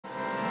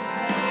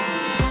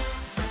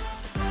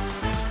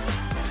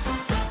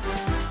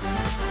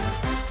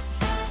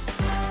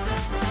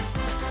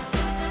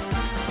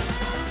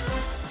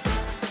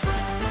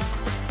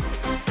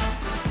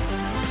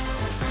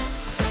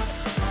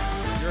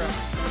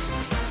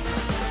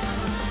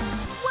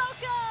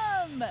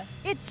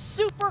It's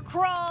Super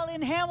Crawl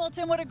in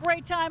Hamilton. What a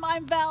great time.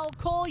 I'm Val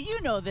Cole.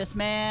 You know this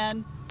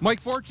man. Mike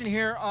Fortune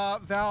here.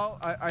 Val,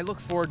 I look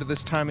forward to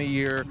this time of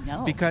year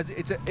because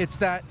it's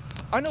that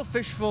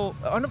unofficial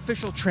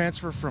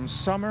transfer from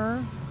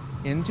summer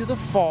into the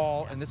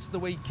fall, and this is the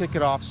way you kick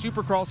it off.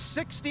 Super Crawl,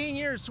 16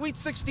 years, sweet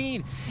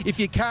 16. If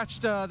you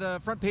catched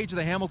the front page of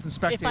the Hamilton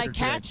Spectator If I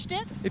catched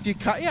it? If you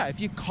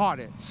caught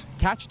it.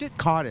 Catched it,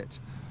 caught it.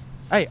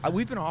 Hey,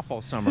 we've been off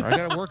all summer. I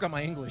got to work on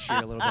my English here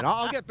a little bit.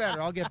 I'll get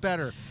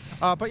better.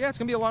 But yeah, it's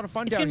going to be a lot of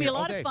fun down here. It's going to be a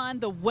lot of fun.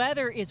 The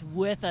weather is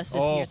with us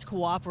this year. It's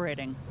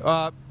cooperating.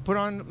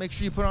 Make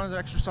sure you put on an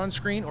extra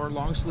sunscreen or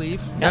long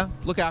sleeve. Yeah.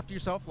 Look after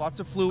yourself.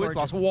 Lots of fluids,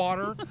 lots of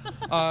water.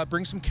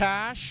 Bring some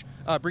cash.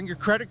 Bring your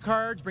credit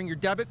cards. Bring your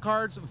debit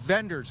cards.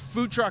 Vendors,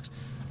 food trucks.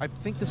 I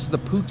think this is the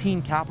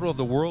poutine capital of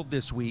the world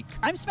this week.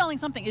 I'm smelling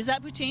something. Is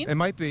that poutine? It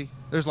might be.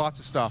 There's lots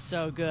of stuff.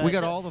 So good. We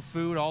got all the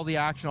food, all the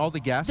action, all the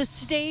guests. The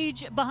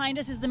stage behind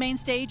us is the main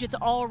stage. It's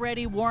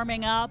already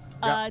warming up.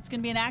 Yep. It's going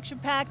to be an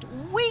action-packed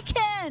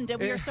weekend, and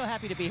we are so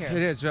happy to be here. It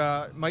is.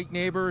 Mike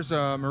Neighbors,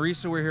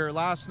 Marisa were here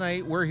last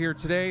night. We're here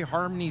today.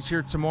 Harmony's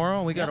here tomorrow.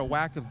 And we got a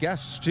whack of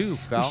guests, too,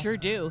 Val. We sure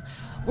do.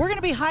 We're going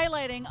to be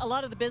highlighting a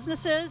lot of the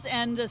businesses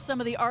and some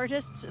of the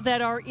artists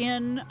that are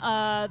in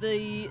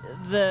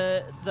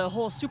the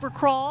whole Super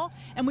Crawl.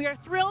 And we are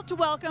thrilled to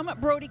welcome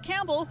Brody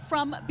Campbell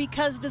from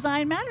Because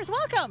Design Matters.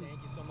 Welcome.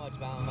 Thank you so much,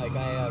 Val and Mike.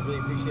 I really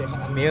appreciate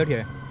having me out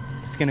here.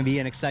 It's going to be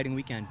an exciting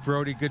weekend.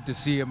 Brody, good to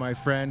see you, my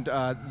friend.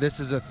 This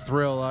is a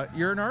thrill.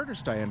 You're an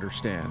artist, I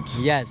understand.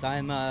 Yes,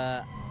 I'm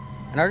an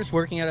artist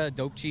working at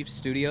Dope Chief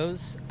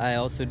Studios. I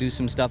also do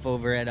some stuff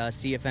over at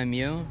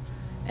CFMU.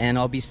 And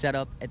I'll be set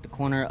up at the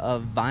corner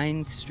of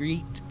Vine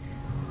Street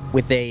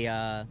with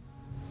a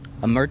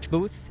merch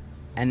booth.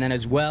 And then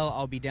as well,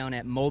 I'll be down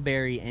at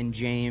Mulberry and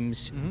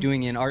James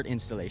doing an art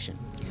installation.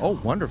 Oh,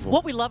 wonderful.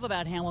 What we love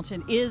about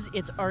Hamilton is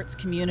its arts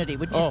community,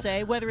 would you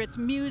say? Whether it's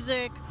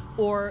music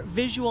or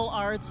visual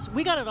arts,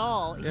 we got it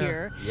all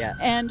here. Yeah.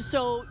 And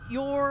so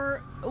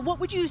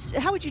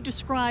how would you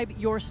describe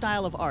your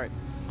style of art?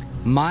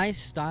 My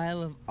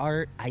style of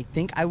art, I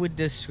think I would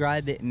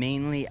describe it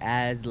mainly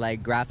as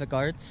like graphic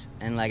arts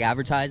and like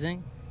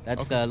advertising.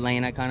 That's the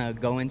lane I kind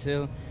of go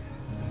into.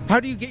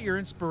 How do you get your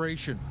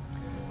inspiration?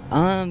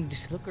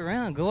 Just look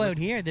around, go out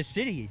here, the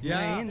city. Yeah, you know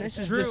what I mean? This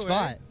is true, the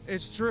spot.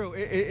 It's true.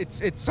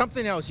 It's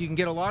something else. You can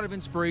get a lot of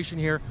inspiration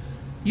here.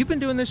 You've been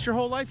doing this your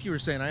whole life, you were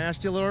saying. I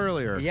asked you a little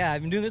earlier. Yeah,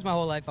 I've been doing this my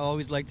whole life. I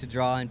always liked to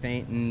draw and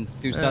paint and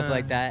do stuff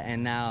like that.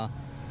 And now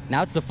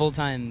it's the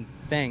full-time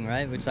thing,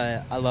 right? Which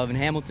I love. And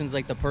Hamilton's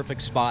like the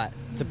perfect spot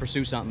to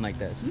pursue something like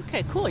this.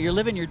 Okay, cool. You're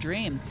living your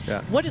dream.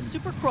 Yeah. What does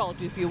Super Crawl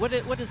do for you?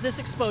 What does this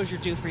exposure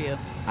do for you?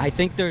 I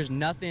think there's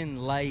nothing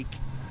like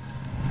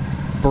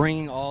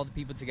bringing all the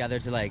people together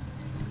to like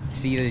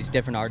see these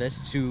different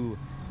artists who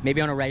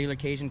maybe on a regular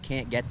occasion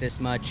can't get this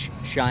much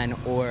shine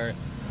or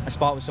a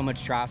spot with so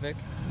much traffic.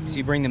 So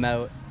you bring them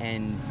out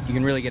and you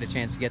can really get a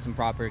chance to get some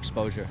proper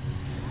exposure.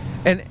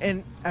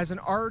 And as an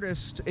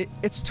artist,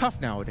 it's tough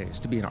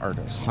nowadays to be an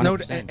artist.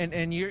 100%.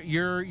 And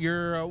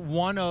you're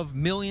one of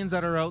millions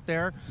that are out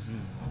there.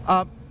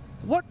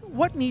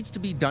 What needs to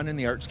be done in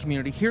the arts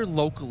community here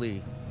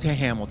locally to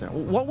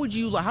Hamilton? How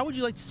would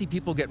you like to see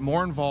people get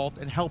more involved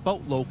and help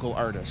out local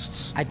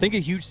artists? I think a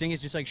huge thing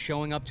is just like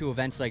showing up to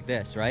events like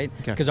this, right?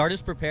 Because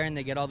artists prepare and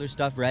they get all their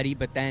stuff ready,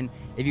 but then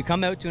if you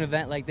come out to an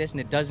event like this and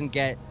it doesn't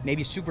get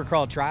maybe Super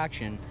Crawl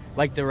traction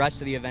like the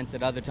rest of the events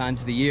at other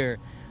times of the year,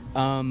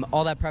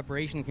 all that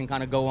preparation can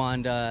kind of go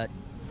on to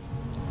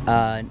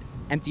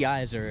empty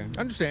eyes or...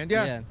 Understand,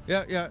 yeah.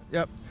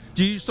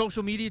 Do you use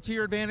social media to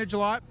your advantage a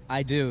lot?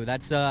 I do.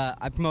 That's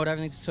I promote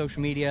everything to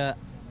social media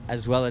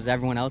as well as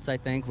everyone else, I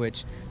think,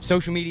 which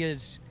social media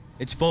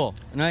it's full.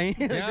 Right?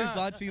 There's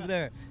lots of people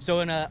there. So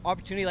an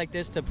opportunity like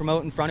this to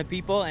promote in front of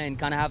people and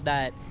kind of have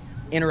that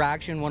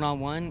interaction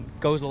one-on-one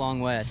goes a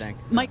long way, I think.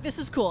 Mike, this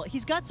is cool.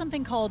 He's got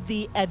something called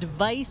the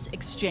Advice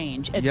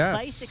Exchange.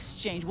 Advice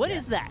Exchange. What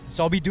is that?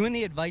 So I'll be doing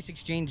the Advice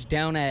Exchange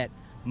down at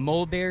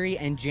Mulberry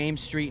and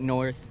James Street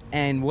North.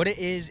 And what it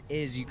is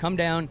you come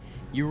down,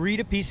 you read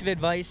a piece of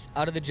advice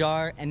out of the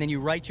jar, and then you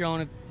write your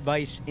own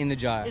advice in the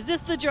jar. Is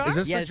this the jar? Is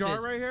this the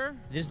jar right here?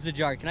 This is the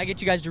jar. Can I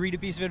get you guys to read a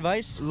piece of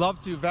advice? Love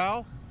to,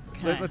 Val.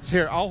 Okay. Let's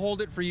hear. I'll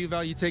hold it for you,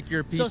 Val. You take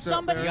your piece. So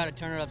somebody, you got to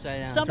turn it upside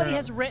down. Somebody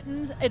has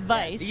written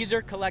advice. Yeah, these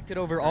are collected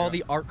over all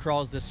the art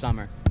crawls this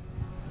summer.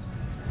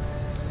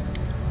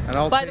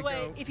 And By the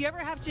way, if you ever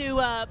have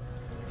to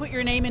put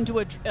your name into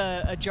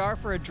a jar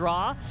for a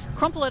draw,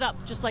 crumple it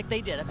up just like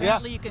they did.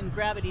 Apparently you can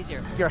grab it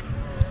easier.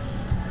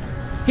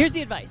 Here's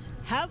the advice.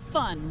 Have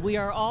fun. We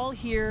are all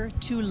here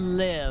to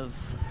live.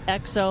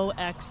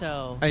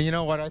 XOXO. And you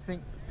know what? I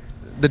think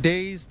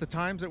the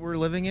times that we're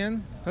living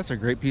in, that's a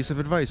great piece of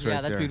advice right there.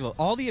 Yeah, that's beautiful.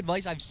 All the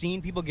advice I've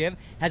seen people give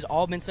has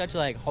all been such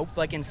like hope,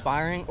 like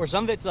inspiring, or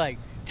some of it's like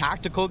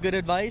tactical good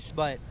advice,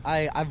 but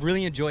I've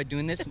really enjoyed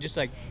doing this and just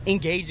like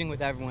engaging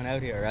with everyone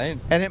out here, right?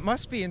 And it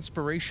must be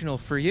inspirational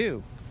for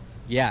you.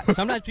 Yeah,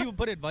 sometimes people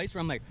put advice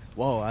where I'm like,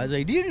 whoa, I was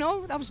like, do you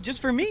know that was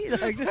just for me?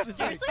 Like, this is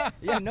Seriously?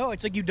 Yeah, no,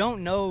 it's like you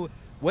don't know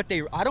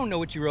I don't know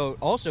what you wrote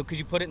also because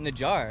you put it in the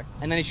jar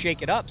and then they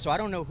shake it up. So I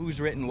don't know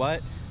who's written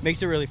what.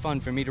 Makes it really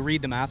fun for me to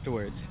read them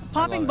afterwards.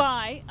 Popping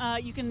by,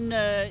 you can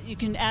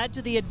add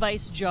to the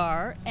advice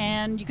jar,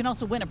 and you can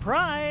also win a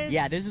prize.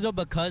 Yeah, this is a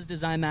Because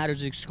Design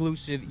Matters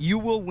exclusive. You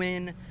will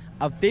win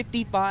a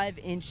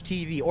 55-inch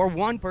TV, or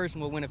one person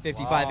will win a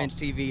 55-inch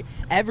TV.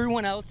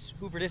 Everyone else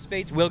who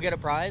participates will get a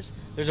prize.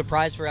 There's a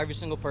prize for every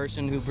single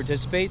person who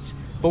participates,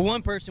 but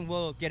one person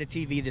will get a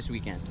TV this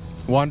weekend.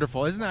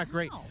 Wonderful, isn't that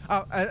great?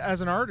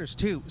 As an artist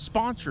too,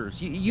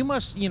 sponsors. You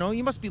must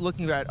be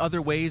looking at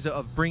other ways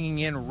of bringing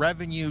in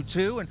revenue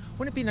too. And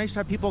wouldn't it be nice to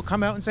have people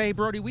come out and say, "Hey,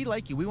 Brody, we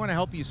like you. We want to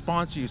help you,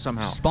 sponsor you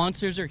somehow."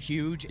 Sponsors are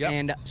huge,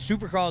 and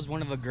Supercrawl is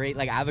one of a great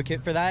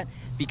advocate for that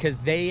because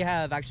they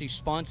have actually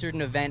sponsored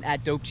an event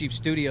at Dope Chief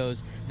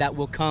Studios that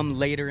will come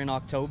later in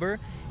October.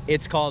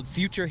 It's called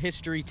Future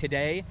History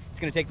Today. It's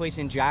going to take place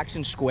in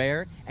Jackson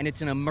Square, and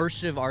it's an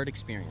immersive art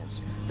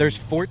experience. There's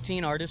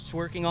 14 artists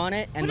working on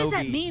it. And what does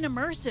that mean,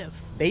 immersive?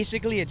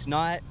 Basically, it's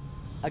not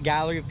a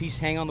gallery of pieces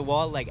hanging on the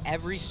wall. Like,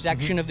 every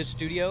section of the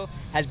studio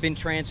has been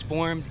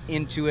transformed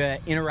into an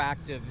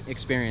interactive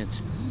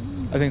experience.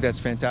 I think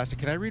that's fantastic.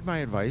 Can I read my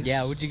advice?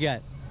 Yeah, what'd you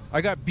get?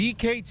 I got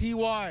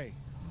BKTY.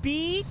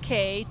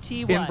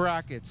 BKTY. In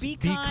brackets. Be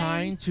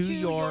kind to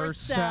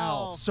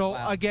yourself. So,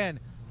 again,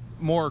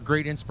 more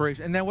great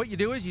inspiration. And then what you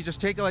do is you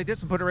just take it like this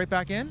and put it right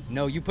back in?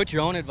 No, you put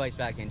your own advice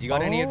back in. Do you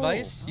got any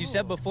advice? You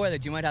said before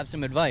that you might have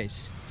some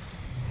advice.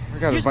 I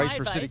got advice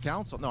for city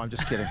council. No, I'm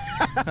just kidding.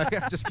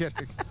 I'm just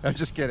kidding. I'm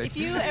just kidding. If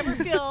you ever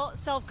feel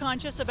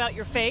self-conscious about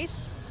your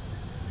face,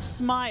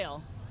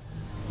 smile.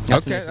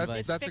 That's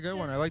that's a good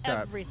one. I like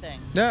that.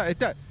 Everything. Yeah, it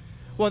does.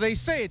 Well, they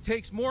say it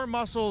takes more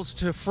muscles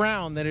to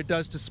frown than it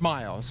does to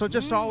smile. So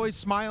just always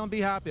smile and be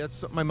happy.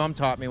 That's what my mom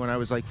taught me when I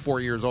was like 4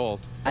 years old.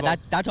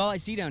 That's all I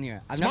see down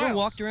here. I've never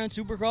walked around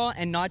Supercrawl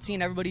and not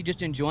seen everybody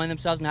just enjoying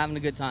themselves and having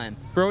a good time.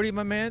 Brody,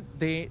 my man,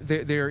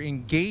 they're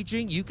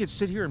engaging. You could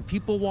sit here and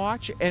people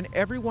watch, and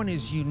everyone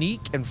is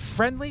unique and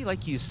friendly,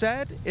 like you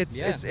said.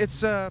 It's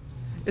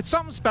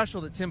something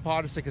special that Tim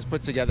Podesick has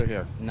put together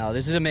here. No,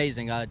 this is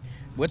amazing.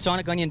 What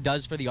Sonic Onion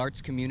does for the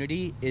arts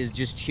community is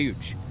just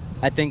huge.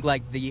 I think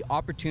the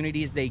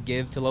opportunities they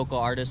give to local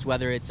artists,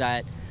 whether it's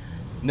at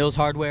Mills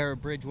Hardware or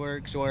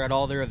Bridgeworks or at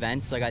all their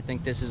events, I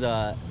think this is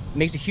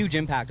makes a huge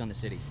impact on the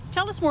city.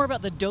 Tell us more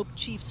about the Dope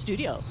Chief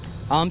Studio.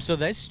 So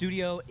this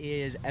studio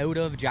is out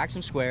of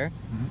Jackson Square.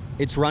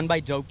 It's run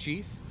by Dope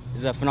Chief.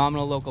 He's a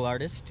phenomenal local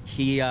artist.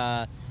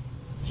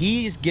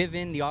 He's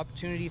given the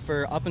opportunity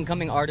for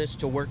up-and-coming artists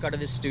to work out of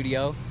this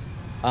studio.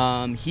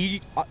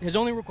 His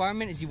only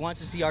requirement is he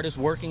wants to see artists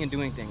working and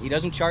doing things. He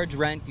doesn't charge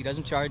rent. He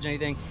doesn't charge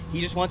anything. He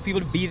just wants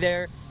people to be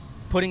there,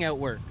 putting out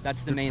work.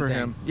 That's the main thing. For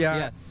him.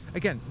 Yeah.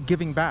 Again,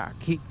 giving back.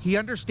 He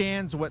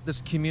understands what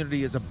this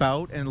community is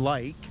about and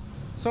like.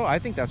 So I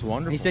think that's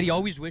wonderful. And he said he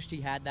always wished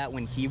he had that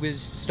when he was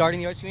starting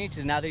the arts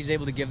community. So now that he's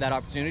able to give that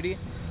opportunity,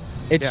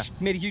 it's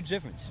made a huge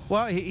difference.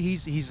 Well,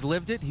 he's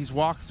lived it. He's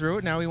walked through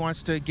it. Now he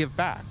wants to give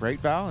back, right,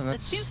 Val? And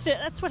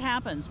that's what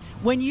happens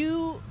when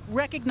you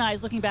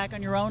recognize, looking back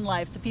on your own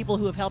life, the people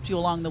who have helped you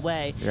along the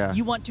way. Yeah.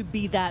 You want to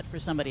be that for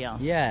somebody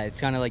else. Yeah, it's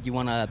kind of like you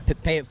want to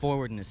pay it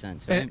forward in a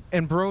sense. Right?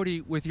 And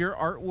Brody, with your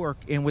artwork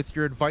and with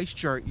your advice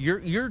chart,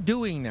 you're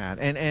doing that,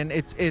 and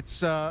it's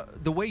the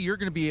way you're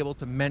going to be able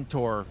to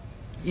mentor.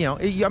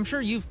 I'm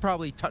sure you've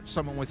probably touched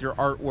someone with your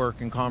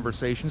artwork and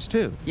conversations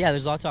too. Yeah,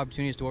 there's lots of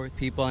opportunities to work with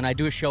people, and I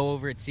do a show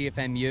over at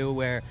CFMU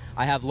where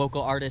I have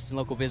local artists and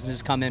local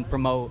businesses come in,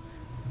 promote.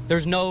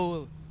 There's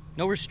no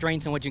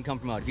restraints on what you can come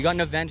promote. If you got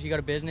an event, if you got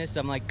a business,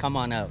 I'm like, come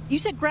on out. You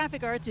said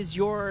graphic arts is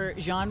your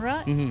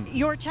genre.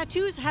 Your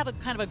tattoos have a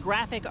kind of a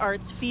graphic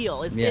arts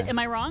feel. Am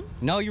I wrong?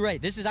 No, you're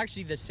right. This is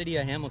actually the city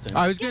of Hamilton.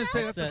 I was going to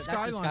say that's the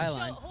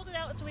skyline. Hold it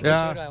out so we can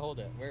Where do I hold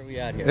it? Where are we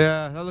at here?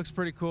 Yeah, that looks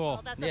pretty cool.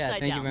 Well, that's upside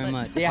thank down, you very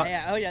much.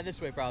 Yeah. Oh, yeah, this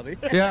way probably.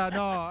 Yeah,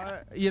 no.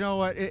 You know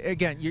what?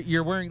 Again,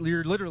 you're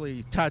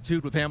literally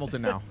tattooed with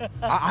Hamilton now.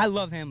 I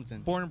love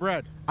Hamilton. Born and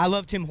bred. I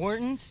love Tim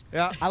Hortons.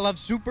 Yeah. I love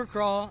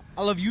Supercrawl.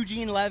 I love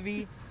Eugene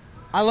Levy.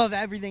 I love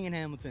everything in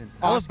Hamilton.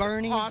 I love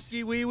Bernie's.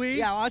 Oski Wee Wee.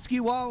 Yeah, Oski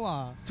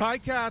Wawa. Tie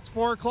Cats,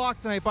 4 o'clock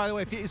tonight, by the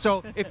way.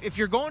 If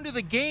you're going to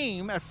the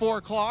game at 4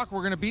 o'clock,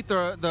 we're going to beat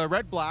the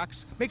Red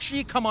Blacks. Make sure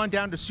you come on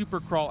down to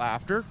Supercrawl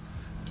after.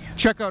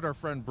 Check out our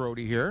friend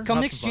Brody here.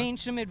 Come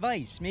exchange some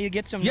advice. Maybe you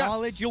get some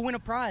knowledge. You'll win a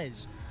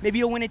prize. Maybe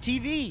you'll win a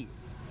TV.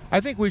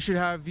 I think we should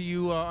have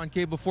you on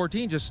Cable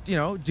 14 just,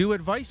 do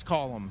advice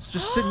columns.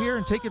 Just sit here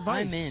and take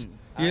advice. I'm in.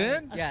 You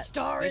in? A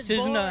star is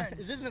born.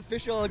 Is this an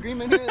official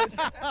agreement here?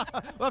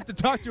 We'll have to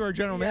talk to our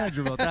general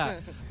manager about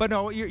that. But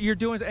no, you're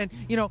doing, and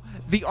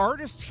the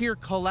artists here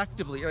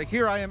collectively, like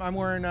here I am, I'm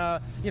wearing,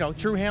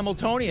 true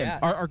Hamiltonian. Yeah.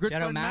 Our good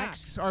Shadow friend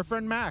Max. Our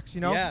friend Max.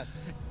 Yeah.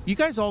 You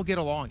guys all get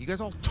along. You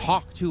guys all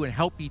talk to and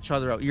help each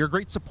other out. You're a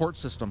great support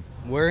system.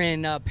 We're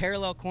in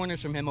parallel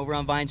corners from him over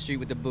on Vine Street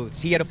with the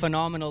booths. He had a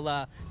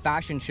phenomenal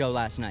fashion show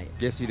last night.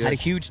 Yes, he did. Had a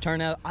huge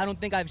turnout. I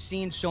don't think I've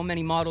seen so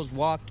many models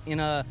walk in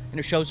a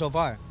show so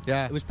far.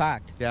 Yeah. It was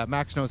packed. Yeah,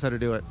 Max knows how to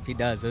do it. He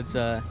does. It's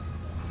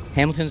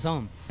Hamilton's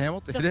home.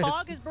 Hamilton. The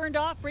fog is burned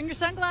off. Bring your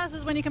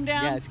sunglasses when you come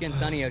down. Yeah, it's getting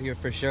sunny out here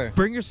for sure.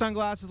 Bring your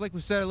sunglasses, like we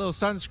said, a little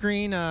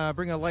sunscreen.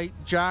 Bring a light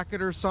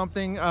jacket or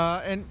something.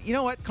 And you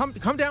know what? Come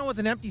down with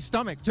an empty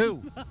stomach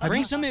too.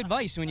 Bring some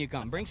advice when you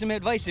come. Bring some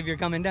advice if you're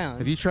coming down.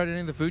 Have you tried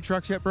any of the food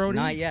trucks yet, Brody?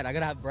 Not yet. I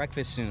gotta have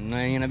breakfast soon.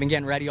 I've been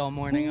getting ready all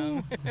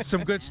morning.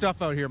 Some good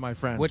stuff out here, my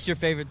friend. What's your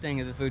favorite thing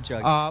at the food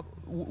trucks?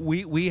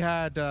 We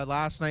had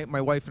last night.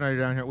 My wife and I are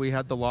down here. We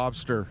had the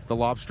lobster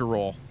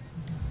roll.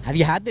 Have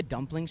you had the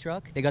dumpling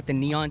truck? They got the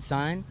neon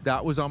sign.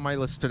 That was on my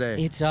list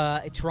today. It's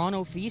a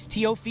Toronto Feast,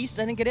 TO Feast,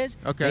 I think it is.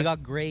 Okay. They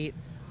got great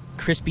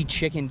crispy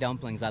chicken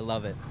dumplings. I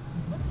love it.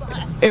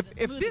 If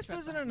this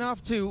isn't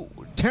enough to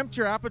tempt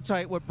your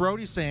appetite, what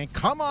Brody's saying,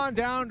 come on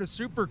down to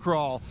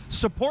Supercrawl.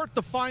 Support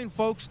the fine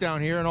folks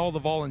down here and all the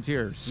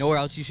volunteers. Know where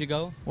else you should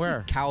go?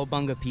 Where?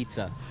 Cowabunga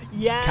Pizza.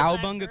 Yes,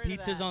 Cowabunga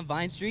Pizza's on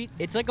Vine Street.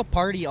 It's like a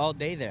party all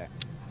day there.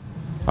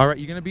 All right,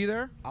 you gonna be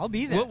there? I'll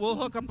be there. We'll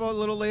hook up a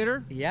little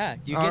later. Yeah.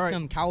 Do you All get right.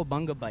 some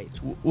cowabunga bites?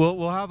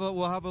 We'll have a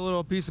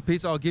little piece of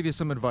pizza. I'll give you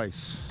some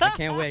advice. I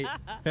can't wait.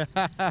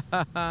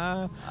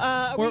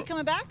 Are we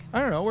coming back?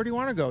 I don't know. Where do you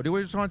want to go? Do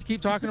we just want to keep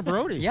talking to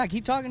Brody? Yeah,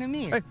 keep talking to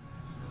me. Hey,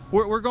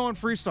 we're going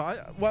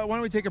freestyle. Why don't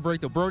we take a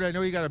break though, Brody? I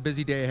know you got a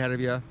busy day ahead of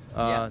you.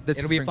 Yeah,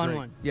 it'll be a fun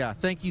one. Yeah,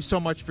 thank you so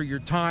much for your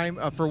time,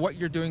 for what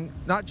you're doing,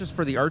 not just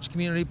for the arts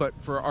community, but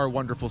for our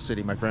wonderful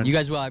city, my friend. You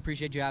guys will. I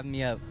appreciate you having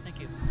me out.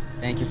 Thank you.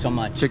 Thank you so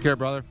much. Take care,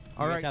 brother.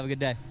 All You right. guys have a good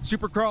day.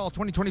 Supercrawl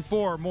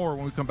 2024. More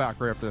when we come back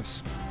right after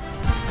this.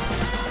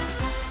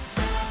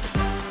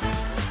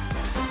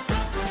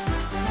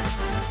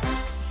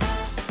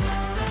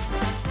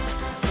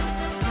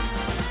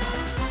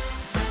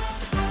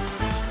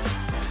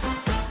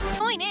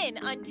 Join in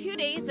on 2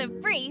 days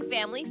of free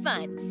family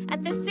fun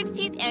at the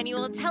 16th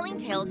Annual Telling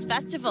Tales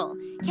Festival.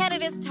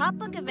 Canada's top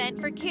book event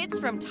for kids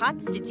from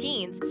tots to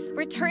teens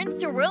returns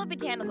to Royal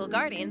Botanical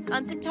Gardens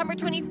on September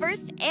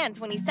 21st and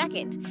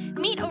 22nd.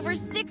 Meet over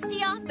 60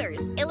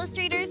 authors,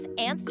 illustrators,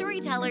 and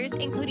storytellers,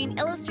 including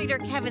illustrator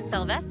Kevin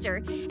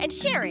Sylvester and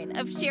Sharon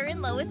of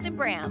Sharon, Lois, and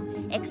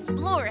Bram.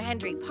 Explore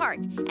Hendry Park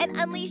and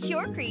unleash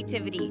your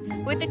creativity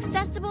with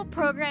accessible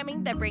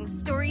programming that brings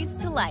stories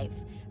to life.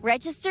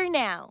 Register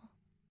now.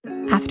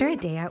 After a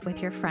day out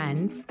with your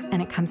friends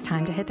and it comes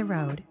time to hit the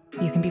road,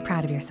 you can be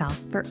proud of yourself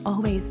for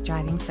always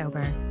driving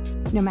sober.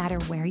 No matter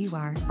where you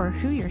are or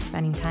who you're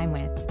spending time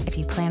with, if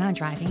you plan on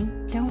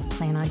driving, don't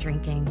plan on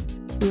drinking.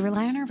 We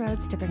rely on our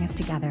roads to bring us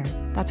together.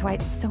 That's why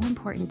it's so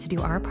important to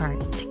do our part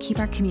to keep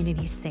our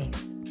communities safe.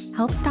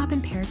 Help stop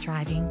impaired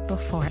driving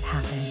before it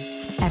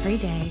happens. Every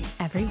day,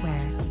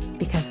 everywhere,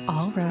 because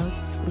all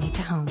roads lead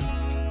to home.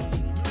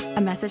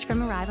 A message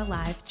from Arrive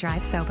Alive,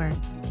 Drive Sober.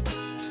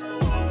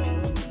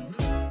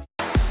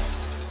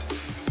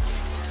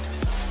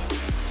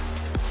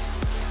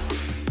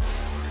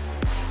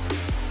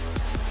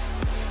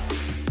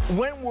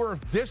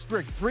 Wentworth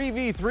District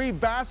 3v3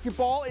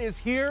 basketball is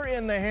here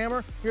in the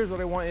Hammer. Here's what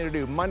I want you to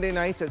do. Monday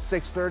nights at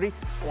 6:30,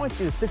 I want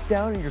you to sit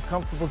down in your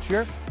comfortable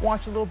chair,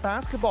 watch a little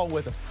basketball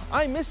with us.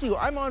 I miss you.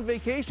 I'm on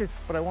vacation,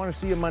 but I want to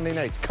see you Monday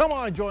nights. Come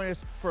on, join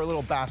us for a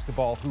little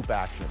basketball hoop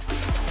action.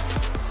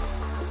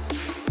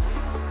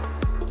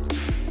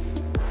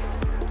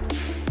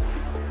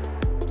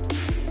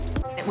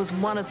 It was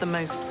one of the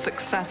most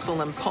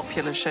successful and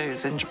popular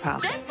shows in Japan.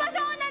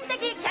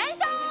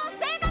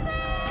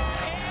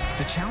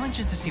 The challenge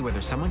is to see whether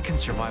someone can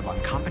survive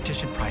on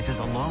competition prizes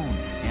alone.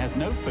 He has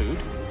no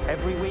food.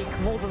 Every week,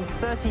 more than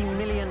 30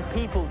 million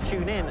people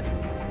tune in.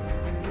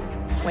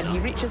 When he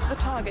reaches the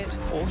target,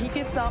 or he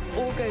gives up,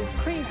 or goes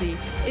crazy,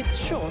 it's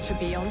sure to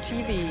be on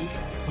TV.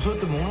 それっ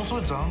てものすご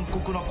い残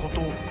酷なこと、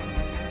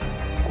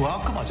これ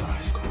悪魔じゃない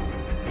ですか。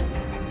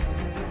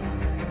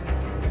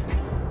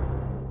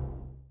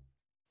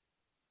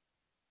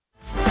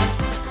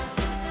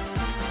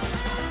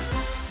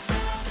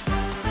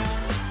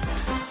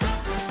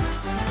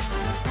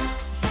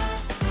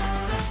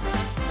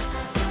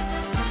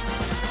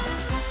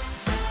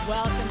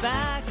Welcome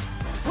back.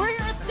 We're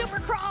here at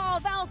Supercrawl,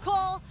 Val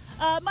Cole,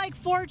 Mike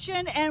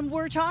Fortune, and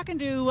we're talking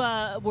to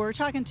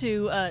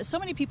so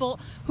many people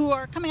who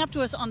are coming up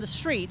to us on the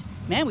street.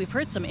 Man, we've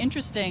heard some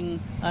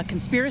interesting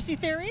conspiracy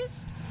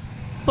theories,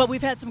 but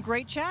we've had some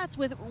great chats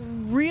with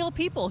real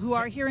people who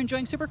are here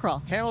enjoying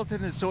Supercrawl.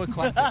 Hamilton is so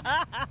eclectic,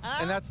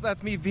 and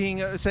that's me being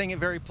saying it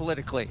very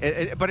politically.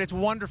 But it's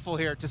wonderful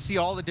here to see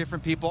all the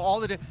different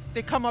people.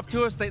 They come up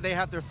to us. They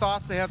have their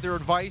thoughts. They have their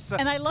advice.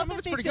 And I love Some of that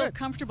it's they pretty feel good.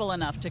 comfortable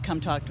enough to come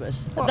talk to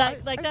us. Well, I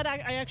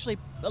actually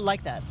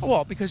like that.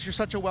 Well, because you're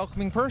such a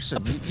welcoming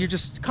person. You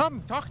just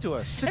come talk to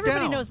us. Sit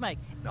Everybody down. knows Mike.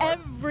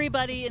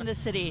 Everybody in the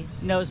city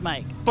knows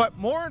Mike. But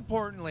more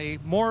importantly,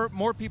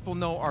 more people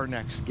know our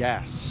next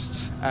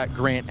guest. at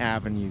Grant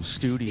Avenue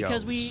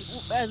Studios.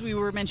 Because as we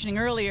were mentioning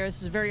earlier,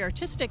 this is a very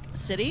artistic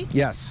city.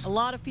 Yes. A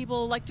lot of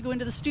people like to go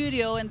into the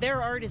studio, and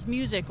their art is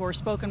music or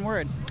spoken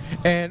word.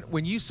 And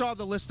when you saw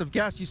the list of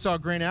guests, you saw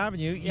Grant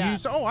Avenue. Yeah. You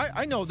saw,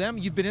 I know them.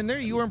 You've been in there.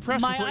 You were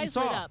impressed with what you saw.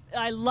 My eyes lit up.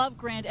 I love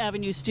Grant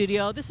Avenue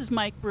Studio. This is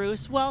Mike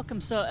Bruce.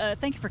 Welcome. So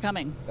thank you for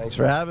coming. Thanks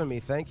for having me.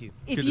 Thank you.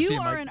 If you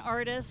are an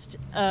artist,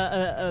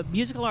 a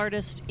musical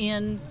artist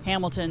in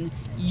Hamilton,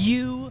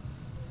 you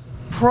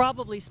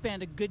probably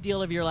spend a good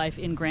deal of your life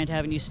in Grant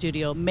Avenue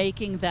Studio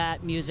making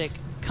that music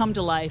come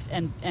to life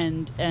and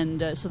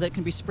so that it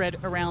can be spread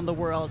around the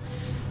world.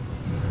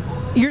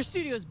 Your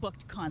studio is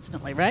booked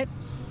constantly, right?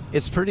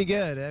 It's pretty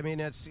good. I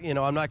mean, it's,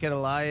 I'm not going to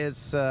lie,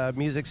 it's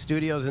music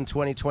studios in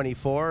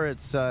 2024.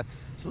 It's a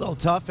little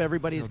tough.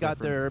 Everybody's got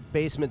their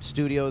basement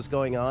studios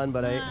going on,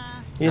 but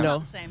it's not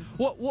the same.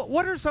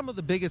 What are some of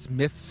the biggest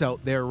myths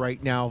out there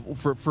right now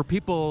for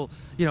people,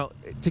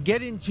 to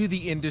get into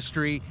the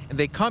industry, and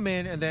they come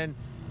in and then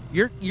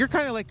you're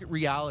kind of like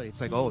reality. It's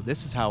like, oh,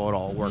 this is how it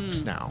all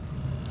works now.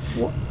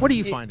 What are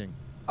you finding?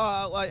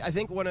 I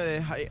think one of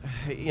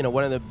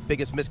the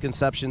biggest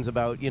misconceptions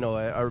about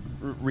a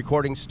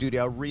recording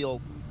studio, a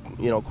real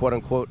quote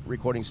unquote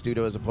recording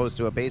studio as opposed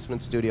to a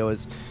basement studio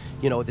is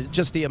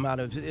just the amount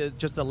of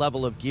just the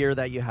level of gear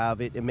that you have.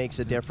 It makes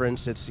a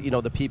difference. It's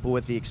the people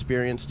with the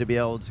experience to be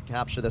able to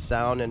capture the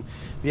sound and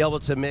be able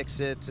to mix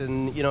it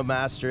and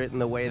master it in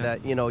the way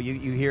that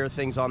you hear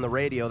things on the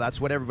radio.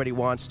 That's what everybody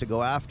wants to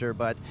go after,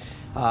 but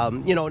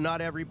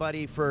not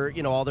everybody, for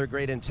all their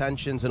great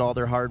intentions and all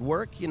their hard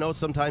work,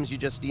 sometimes you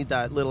just need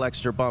that little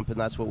extra bump, and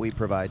that's what we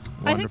provide.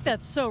 I think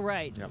that's so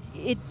right.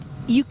 Yep.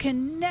 You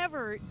can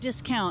never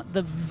discount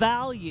the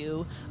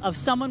value of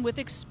someone with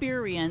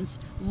experience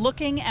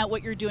looking at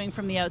what you're doing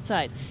from the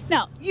outside.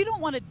 Now, you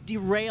don't want to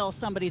derail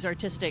somebody's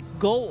artistic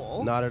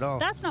goal. Not at all.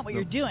 That's not what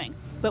you're doing.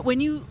 But when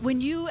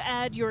you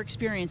add your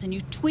experience and you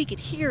tweak it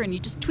here and you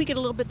just tweak it a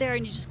little bit there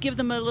and you just give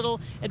them a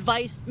little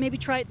advice, maybe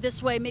try it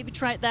this way, maybe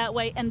try it that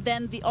way, and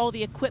then all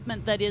the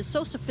equipment that is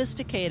so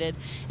sophisticated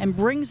and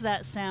brings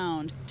that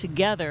sound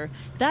together,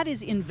 that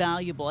is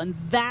invaluable. And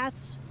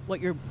that's what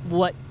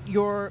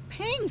you're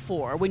paying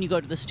for when you go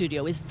to the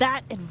studio, is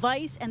that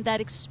advice and that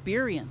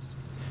experience.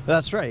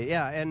 That's right,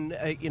 yeah, and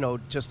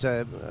just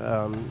to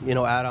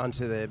add on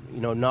to the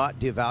not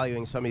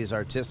devaluing somebody's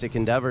artistic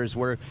endeavors,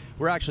 we're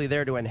actually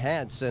there to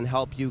enhance and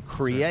help you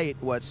create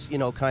what's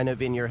kind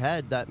of in your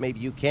head that maybe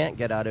you can't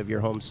get out of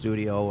your home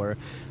studio, or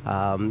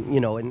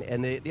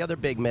and the other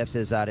big myth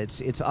is that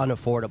it's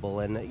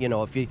unaffordable,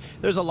 and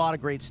there's a lot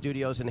of great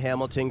studios in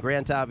Hamilton.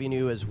 Grant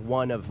Avenue is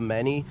one of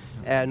many,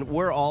 and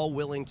we're all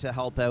willing to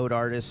help out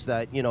artists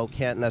that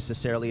can't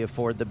necessarily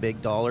afford the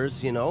big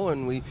dollars,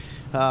 and we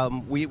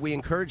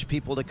encourage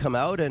people to come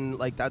out, and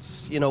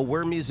that's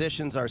we're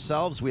musicians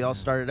ourselves. We all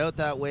started out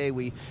that way.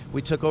 We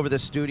took over the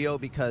studio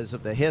because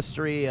of the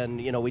history, and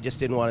we just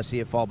didn't want to see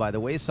it fall by the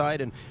wayside,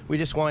 and we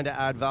just wanted to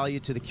add value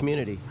to the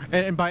community.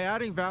 And by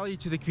adding value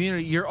to the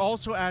community, you're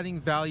also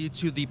adding value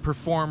to the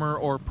performer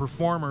or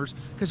performers,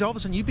 because all of a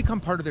sudden you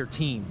become part of their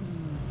team.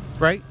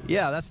 Right?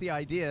 Yeah, that's the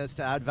idea, is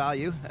to add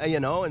value,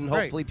 and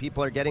hopefully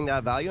people are getting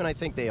that value, and I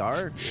think they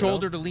are.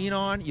 Shoulder to lean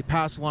on, you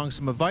pass along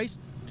some advice.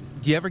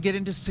 Do you ever get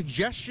into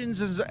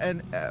suggestions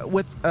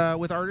with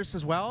artists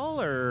as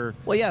well, or?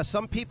 Well, yeah.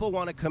 Some people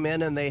want to come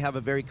in and they have a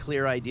very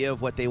clear idea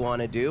of what they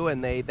want to do,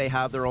 and they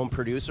have their own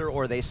producer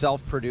or they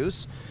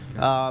self-produce.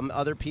 Okay.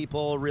 Other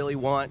people really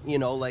want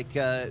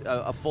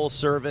a full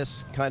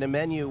service kind of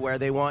menu where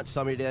they want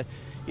somebody to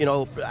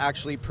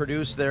actually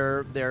produce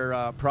their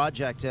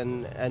project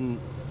and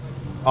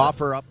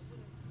offer up.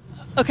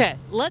 Okay,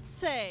 let's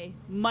say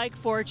Mike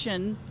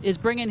Fortune is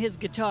bringing his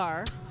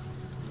guitar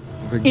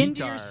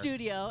into your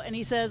studio, and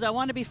he says, I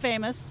want to be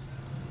famous.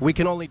 We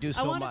can only do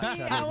so much.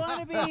 I want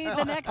to be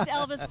the next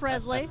Elvis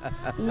Presley.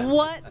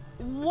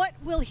 What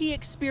will he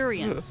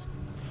experience?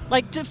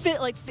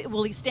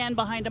 Will he stand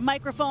behind a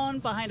microphone,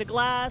 behind a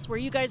glass, where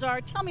you guys are?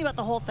 Tell me about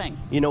the whole thing.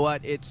 You know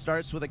what? It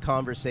starts with a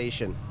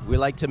conversation. We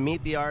like to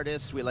meet the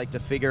artists. We like to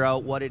figure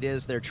out what it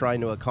is they're trying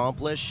to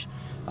accomplish,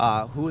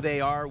 who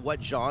they are,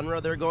 what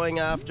genre they're going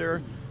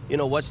after.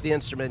 What's the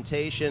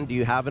instrumentation? Do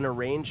you have an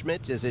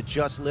arrangement? Is it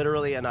just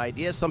literally an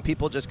idea? Some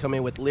people just come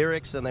in with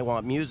lyrics and they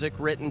want music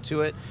written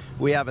to it.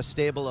 We have a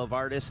stable of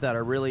artists that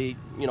are really,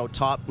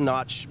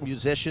 top-notch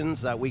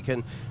musicians that we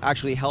can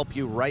actually help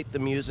you write the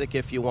music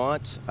if you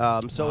want.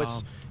 So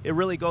wow. It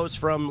really goes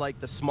from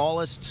the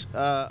smallest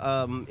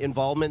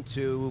involvement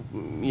to,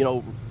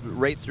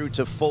 right through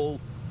to full.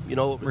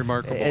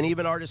 Remarkable. And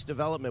even artist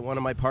development. One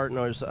of my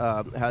partners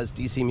has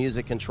DC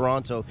Music in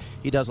Toronto.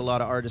 He does a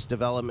lot of artist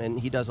development.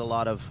 He does a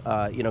lot of,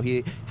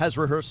 he has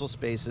rehearsal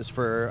spaces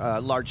for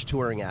large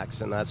touring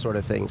acts and that sort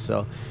of thing.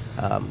 So,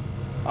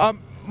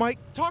 Mike,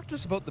 talk to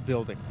us about the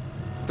building.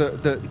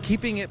 The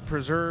keeping it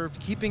preserved,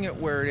 keeping it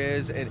where it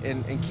is,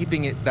 and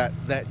keeping it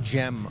that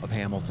gem of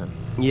Hamilton.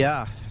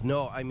 Yeah,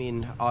 no, I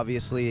mean,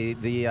 obviously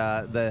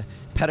the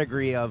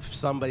pedigree of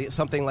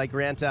something like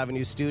Grant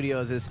Avenue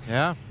Studios is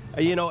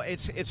You know,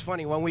 it's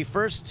funny when we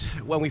first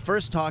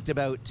talked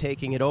about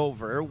taking it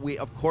over.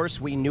 Of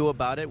course we knew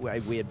about it.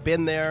 We had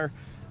been there.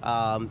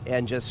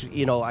 And just,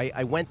 you know,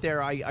 I went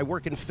there. I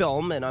work in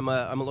film, and I'm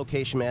a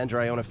location manager.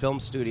 I own a film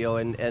studio,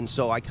 and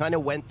so I kind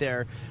of went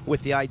there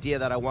with the idea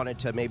that I wanted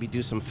to maybe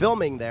do some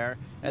filming there.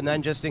 And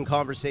then just in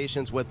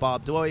conversations with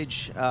Bob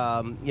Deutsch,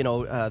 you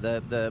know,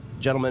 the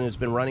gentleman who's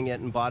been running it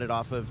and bought it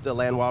off of the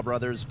Lanois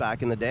brothers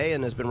back in the day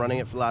and has been running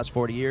it for the last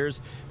 40 years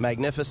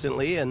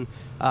magnificently. And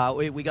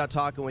we got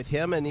talking with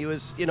him, and he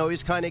was, you know,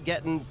 he's kind of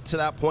getting to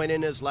that point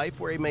in his life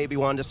where he maybe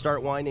wanted to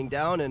start winding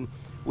down. And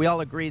we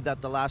all agreed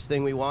that the last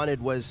thing we wanted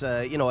was,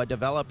 you know, a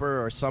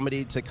developer or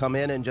somebody to come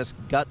in and just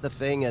gut the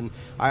thing. And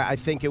I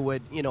think it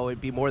would, you know, it'd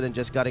be more than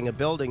just gutting a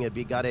building. It'd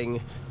be gutting,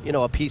 you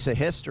know, a piece of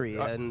history.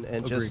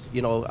 And just,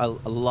 you know,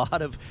 a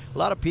lot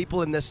of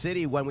people in this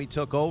city when we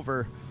took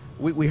over.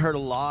 We heard a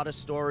lot of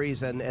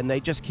stories, and they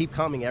just keep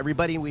coming.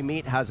 Everybody we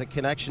meet has a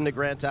connection to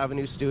Grant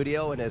Avenue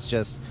Studio, and it's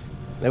just,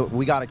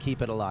 we got to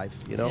keep it alive,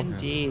 you know?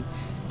 Indeed.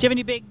 Do you have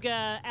any big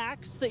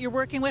acts that you're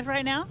working with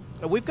right now?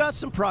 We've got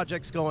some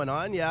projects going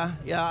on, yeah.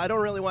 I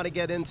don't really want to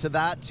get into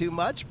that too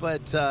much,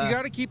 but... you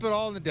got to keep it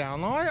all in the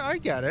down low. I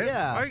get it.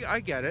 Yeah.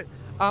 I get it.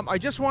 I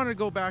just wanted to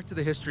go back to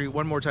the history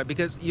one more time,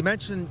 because you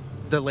mentioned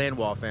the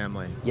Lanois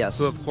family. Yes.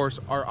 Who, of course,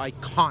 are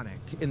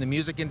iconic in the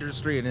music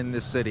industry and in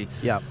this city.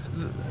 Yeah.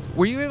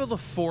 Were you able to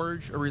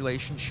forge a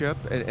relationship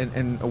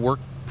and work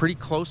pretty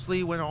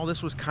closely when all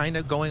this was kind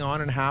of going on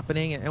and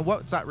happening? And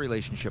what's that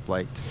relationship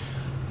like?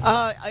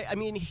 I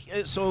mean,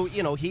 so,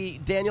 you know,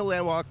 Daniel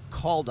Lanois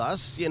called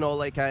us, you know,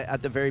 like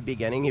at the very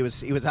beginning. He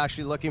was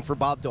actually looking for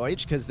Bob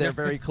Deutsch because they're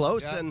very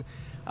close. Yeah.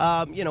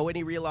 And, you know, when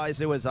he realized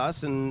it was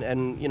us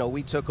and you know,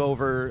 we took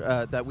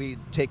over, that we'd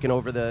taken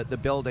over the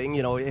building,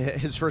 you know,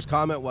 his first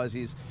comment was,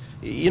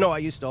 you know, I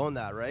used to own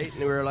that, right?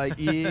 And we were like,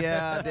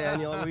 yeah,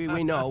 Daniel,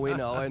 we know.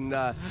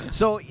 And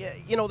so,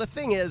 you know, the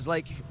thing is,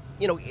 like,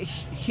 you know,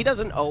 he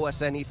doesn't owe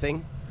us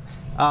anything.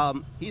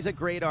 He's a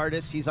great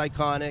artist. He's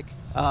iconic.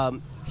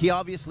 He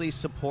obviously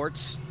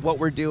supports what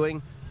we're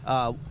doing,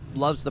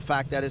 loves the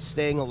fact that it's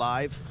staying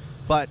alive.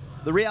 But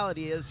the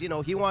reality is, you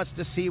know, he wants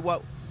to see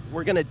what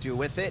we're going to do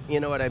with it. You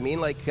know what I mean?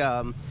 Like,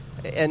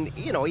 and,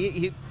 you know,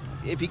 he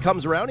if he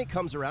comes around, he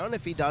comes around.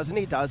 If he doesn't,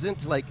 he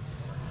doesn't. Like,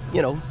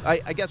 you know,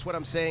 I guess what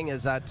I'm saying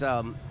is that,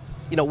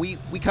 you know, we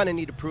kind of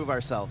need to prove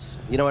ourselves.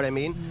 You know what I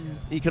mean? Mm.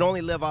 You can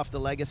only live off the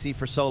legacy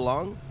for so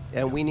long,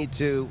 and we need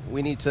to,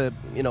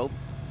 you know,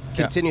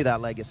 continue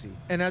that legacy.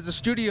 And as a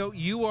studio,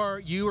 you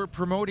are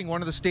promoting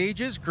one of the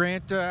stages,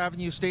 Grant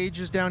Avenue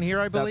stages down here,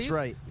 I believe. That's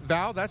right.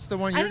 Val, that's the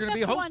one you're going to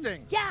be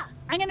hosting. Yeah,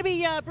 I'm going to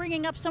be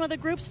bringing up some of the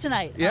groups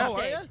tonight. Yeah, on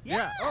stage.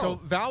 Yeah. So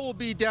Val will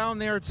be down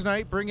there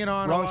tonight, bringing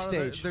on wrong a lot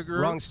stage. Of the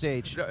groups. Wrong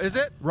stage. Is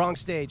it? Wrong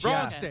stage.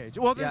 Wrong stage.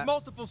 Well, there's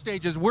multiple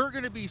stages. We're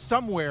going to be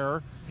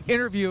somewhere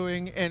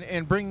interviewing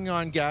and bringing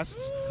on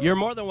guests. You're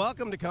more than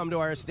welcome to come to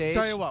our stage.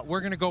 Tell you what,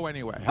 we're going to go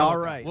anyway. All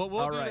right. We'll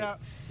do that.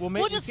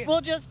 We'll just go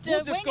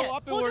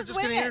up and we're just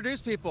going to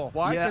introduce people.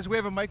 Why? Because we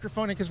have a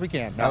microphone and because we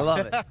can. No. I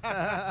love it.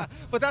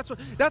 But that's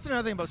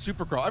another thing about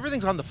Supercrawl.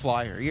 Everything's on the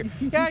flyer.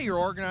 You're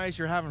organized,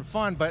 you're having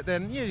fun, but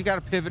then you got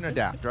to pivot and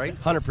adapt,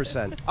 right?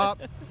 100%.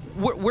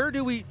 Where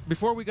do we,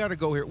 before we got to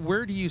go here,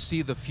 where do you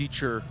see the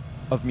future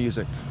of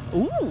music?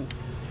 Ooh.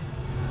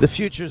 The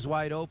future's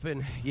wide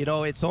open. You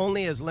know, it's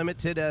only as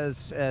limited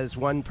as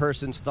one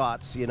person's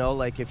thoughts. You know,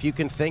 like if you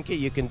can think it,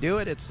 you can do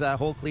it. It's that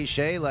whole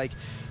cliche. Like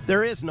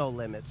there is no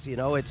limits. You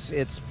know, it's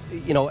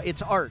you know,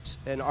 it's art,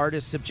 and art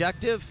is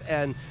subjective,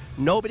 and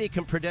nobody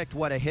can predict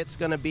what a hit's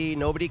going to be.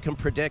 Nobody can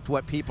predict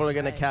what people are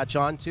going to catch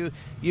on to.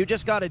 You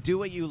just got to do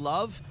what you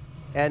love.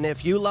 And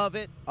if you love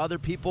it, other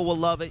people will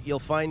love it. You'll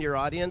find your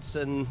audience.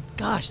 And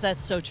gosh,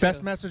 that's so true.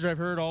 Best message I've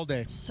heard all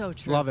day. So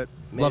true. Love it.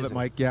 Amazing. Love it,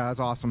 Mike. Yeah,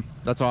 that's awesome.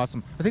 That's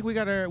awesome. I think we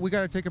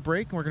gotta take a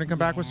break, and we're gonna come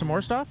back with some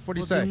more stuff. What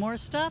do you say? We'll do more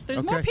stuff.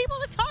 There's more people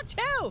to talk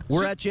to.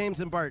 We're at James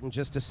and Barton,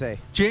 just to say.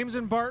 James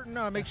and Barton.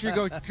 Make sure you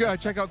go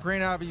check out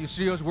Grant Avenue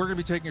Studios. We're gonna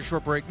be taking a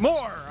short break.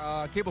 More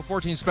Cable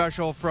 14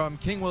 special from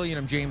King William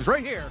and James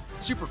right here.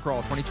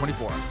 Supercrawl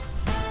 2024.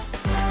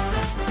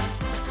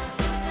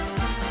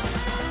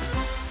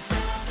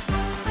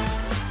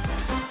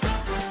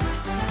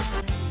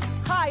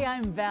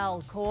 I'm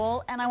Val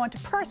Cole, and I want to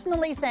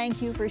personally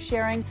thank you for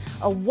sharing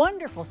a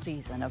wonderful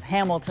season of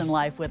Hamilton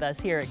Life with us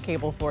here at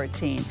Cable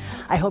 14.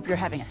 I hope you're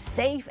having a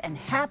safe and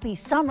happy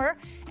summer,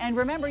 and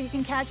remember, you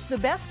can catch the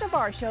best of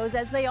our shows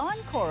as they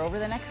encore over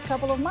the next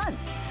couple of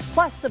months.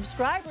 Plus,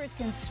 subscribers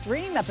can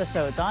stream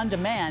episodes on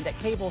demand at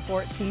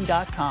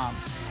cable14.com.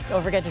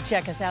 Don't forget to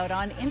check us out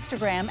on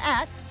Instagram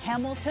at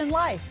Hamilton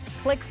Life.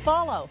 Click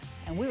follow,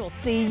 and we will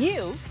see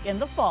you in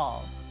the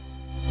fall.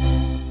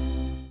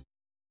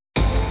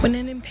 When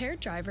an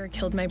impaired driver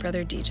killed my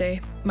brother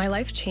DJ, my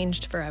life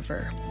changed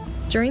forever.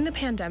 During the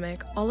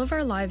pandemic, all of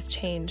our lives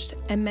changed,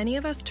 and many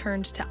of us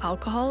turned to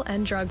alcohol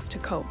and drugs to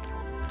cope.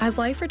 As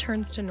life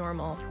returns to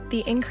normal,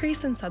 the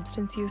increase in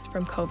substance use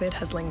from COVID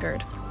has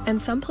lingered,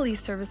 and some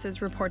police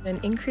services report an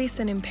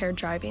increase in impaired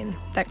driving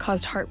that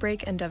caused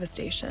heartbreak and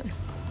devastation.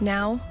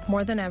 Now,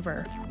 more than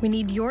ever, We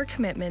need your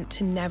commitment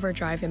to never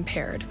drive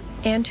impaired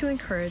and to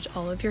encourage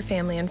all of your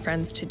family and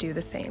friends to do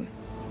the same.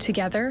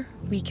 Together,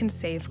 we can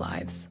save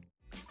lives.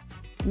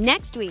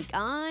 Next week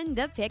on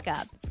The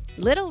Pickup,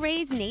 Little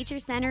Ray's Nature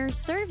Center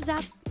serves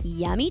up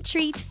yummy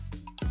treats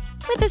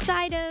with a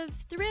side of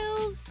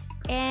thrills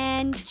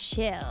and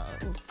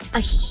chills.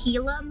 A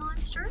Gila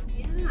monster?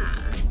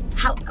 Yeah.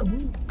 How?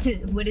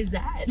 What is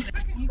that?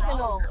 You can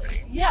hold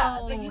it. Yeah,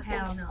 oh, but you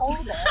hell can no.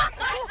 hold it.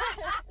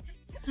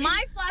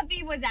 My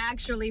Fluffy was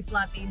actually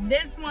fluffy.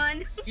 This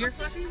one. Your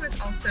Fluffy was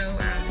also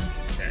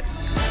good.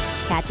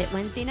 Catch it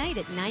Wednesday night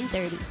at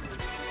 9:30.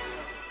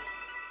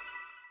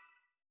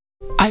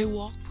 I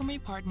walk for my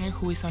partner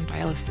who is on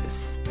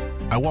dialysis.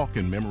 I walk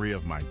in memory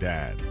of my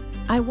dad.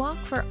 I walk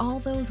for all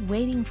those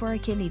waiting for a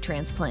kidney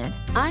transplant.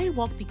 I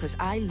walk because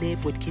I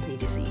live with kidney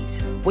disease.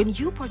 When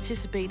you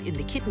participate in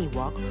the Kidney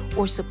Walk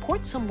or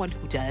support someone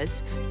who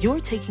does,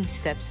 you're taking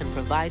steps and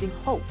providing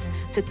hope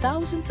to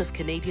thousands of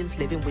Canadians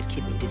living with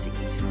kidney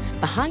disease.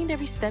 Behind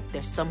every step,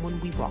 there's someone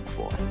we walk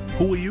for.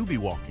 Who will you be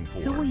walking for?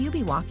 Who will you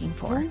be walking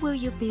for? Who will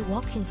you be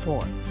walking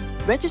for?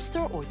 Register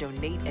or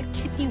donate at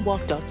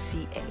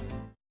kidneywalk.ca.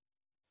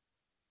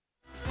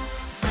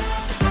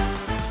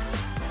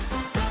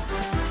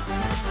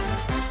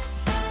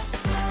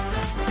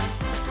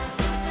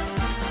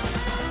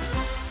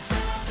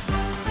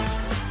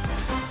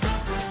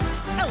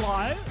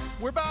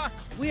 We're back.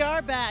 We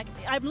are back.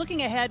 I'm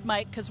looking ahead,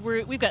 Mike, because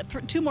we've got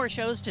 2 more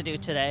shows to do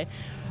today.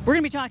 We're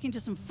going to be talking to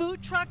some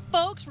food truck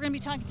folks. We're going to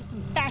be talking to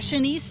some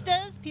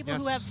fashionistas, people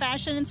who have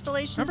fashion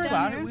installations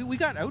down here. We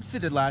got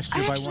outfitted last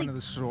year by one of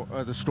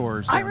the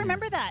stores. I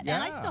remember that,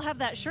 and I still have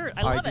that shirt.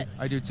 I love it.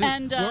 I do too.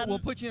 And we'll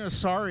put you in a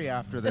sorry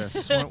after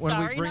this when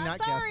sorry, we bring not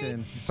that sorry. guest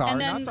in. Sorry, and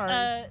then, not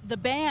sorry. The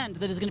band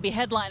that is going to be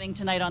headlining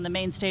tonight on the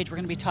main stage, we're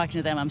going to be talking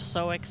to them. I'm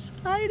so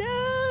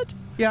excited.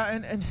 Yeah,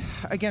 and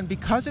again,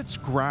 because it's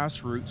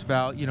grassroots,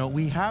 Val,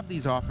 we have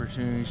these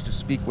opportunities to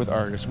speak with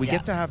artists. We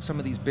get to have some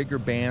of these bigger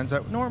bands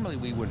that normally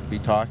we wouldn't be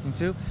talking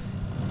to.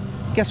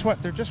 Guess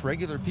what? They're just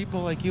regular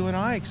people like you and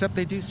I, except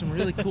they do some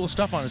really cool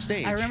stuff on a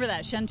stage. I remember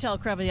that.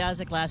 Chantel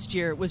Kraviazik last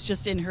year was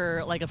just in her,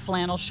 a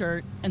flannel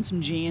shirt and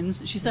some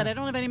jeans. She said, I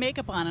don't have any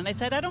makeup on. And I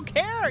said, I don't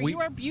care. You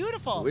are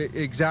beautiful.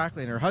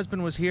 Exactly. And her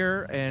husband was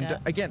here. And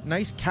again,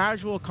 nice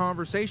casual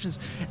conversations.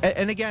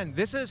 And again,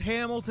 this is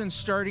Hamilton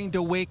starting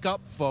to wake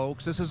up,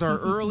 folks. This is our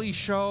early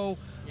show.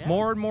 Yeah.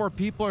 More and more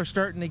people are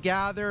starting to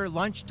gather.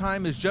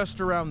 Lunchtime is just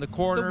around the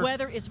corner. The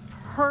weather is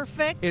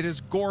perfect. It is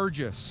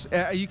gorgeous.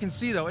 You can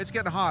see, though, it's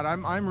getting hot.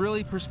 I'm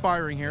really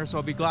perspiring here, so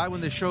I'll be glad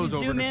when this show's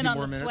over in a few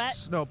more minutes.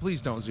 Sweat? No,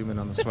 please don't zoom in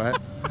on the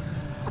sweat.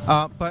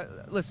 But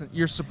listen,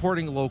 you're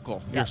supporting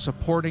local. You're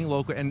supporting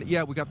local. And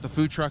yeah, we got the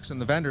food trucks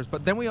and the vendors,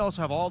 but then we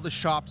also have all the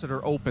shops that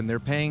are open. They're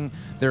paying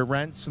their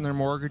rents and their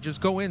mortgages.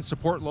 Go in,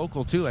 support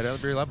local too at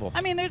every level.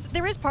 I mean,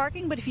 there is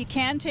parking, but if you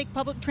can take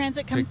public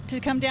transit to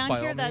come down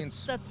here,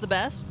 that's the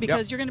best,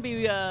 because you're going to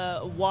be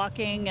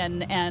walking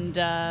and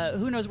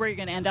who knows where you're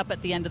going to end up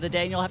at the end of the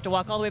day, and you'll have to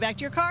walk all the way back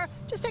to your car.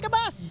 Just take a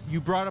bus.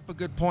 You brought up a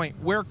good point.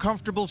 Wear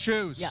comfortable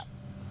shoes. Yeah.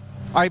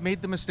 I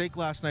made the mistake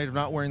last night of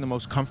not wearing the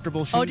most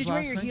comfortable shoes. Oh, did you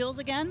wear your heels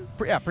again?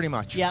 Yeah, pretty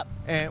much. Yep.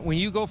 And when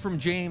you go from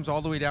James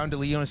all the way down to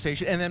Leona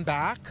Station and then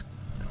back,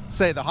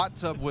 the hot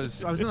tub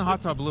was... I was in the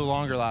hot tub a little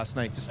longer last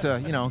night just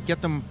to,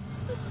 get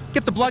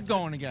the blood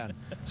going again.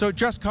 So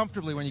dress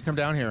comfortably when you come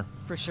down here.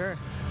 For sure.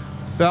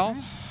 Belle,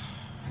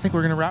 I think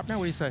we're going to wrap now.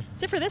 What do you say?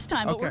 That's it for this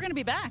time, but we're going to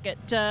be back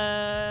at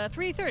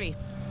 3:30.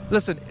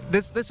 Listen,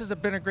 this has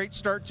been a great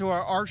start to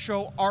our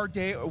show, our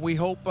day. We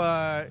hope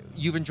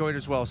you've enjoyed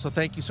as well. So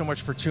thank you so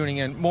much for tuning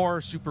in.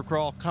 More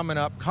Supercrawl coming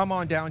up. Come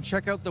on down.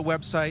 Check out the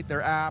website,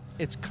 their app.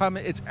 It's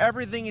coming.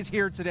 Everything is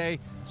here today.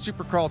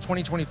 Supercrawl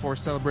 2024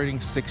 celebrating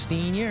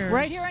 16 years.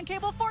 Right here on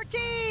Cable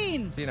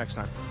 14. See you next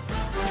time.